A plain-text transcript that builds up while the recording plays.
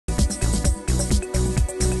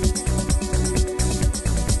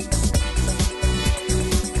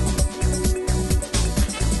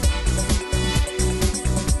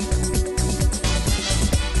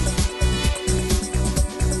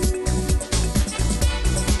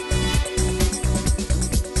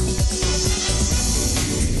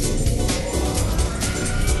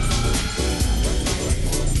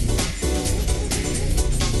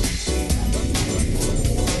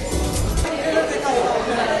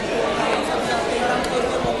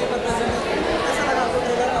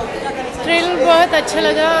बहुत अच्छा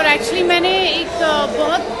लगा और एक्चुअली मैंने एक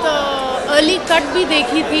बहुत अर्ली कट भी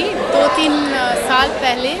देखी थी 2-3 साल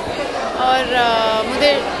पहले और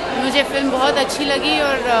मुझे फिल्म बहुत अच्छी लगी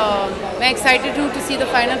और मैं एक्साइटेड हूँ to see the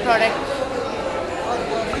final product.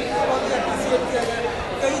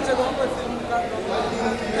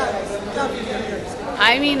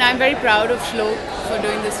 I am very proud of श्लोक फॉर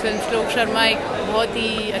डूइंग दिस फिल्म। श्लोक शर्मा एक बहुत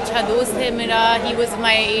ही अच्छा दोस्त है मेरा। He was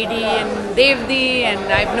my AD and देवदी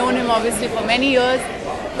and I have known him obviously for many years.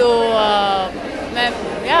 तो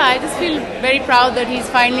I just feel very proud that he's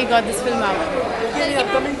finally got this film out. Any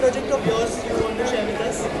upcoming project of yours you want to share with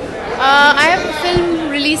us? I have a film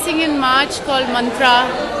releasing in March called Mantra,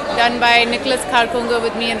 done by Nicholas Kharkonger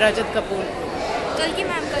with me and Rajat Kapoor. कल्कि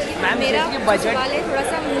ma'am मेरा सवाल है थोड़ा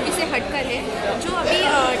सा movie से हटकर है। जो अभी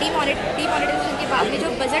डीमोनेटाइजेशन के बाद में जो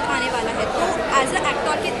बजट आने वाला है, तो एज अ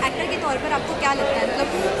एक्टर के तौर पर आपको क्या लगता है, मतलब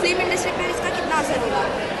फिल्म इंडस्ट्री पर इसका कितना असर होगा?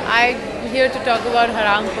 I'm here to talk about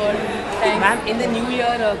Haraamkhor. Ma'am in the new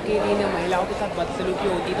year के दिन महिलाओं के साथ बदसलूकी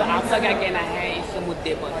होती, तो आपका क्या कहना है इस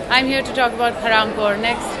मुद्दे पर? I'm here to talk about Haraamkhor.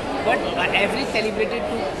 Next. But every celebrity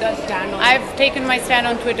took the stand on. I've taken my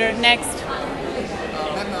stand on Twitter. Next.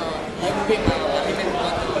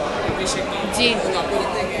 Ji.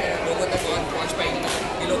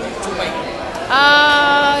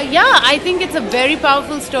 I think it's a very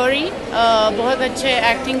powerful story. बहुत अच्छे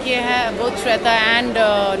एक्टिंग किए हैं both श्वेता and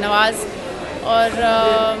नवाज और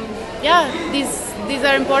these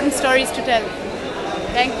are important stories to tell.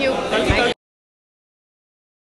 Thank you.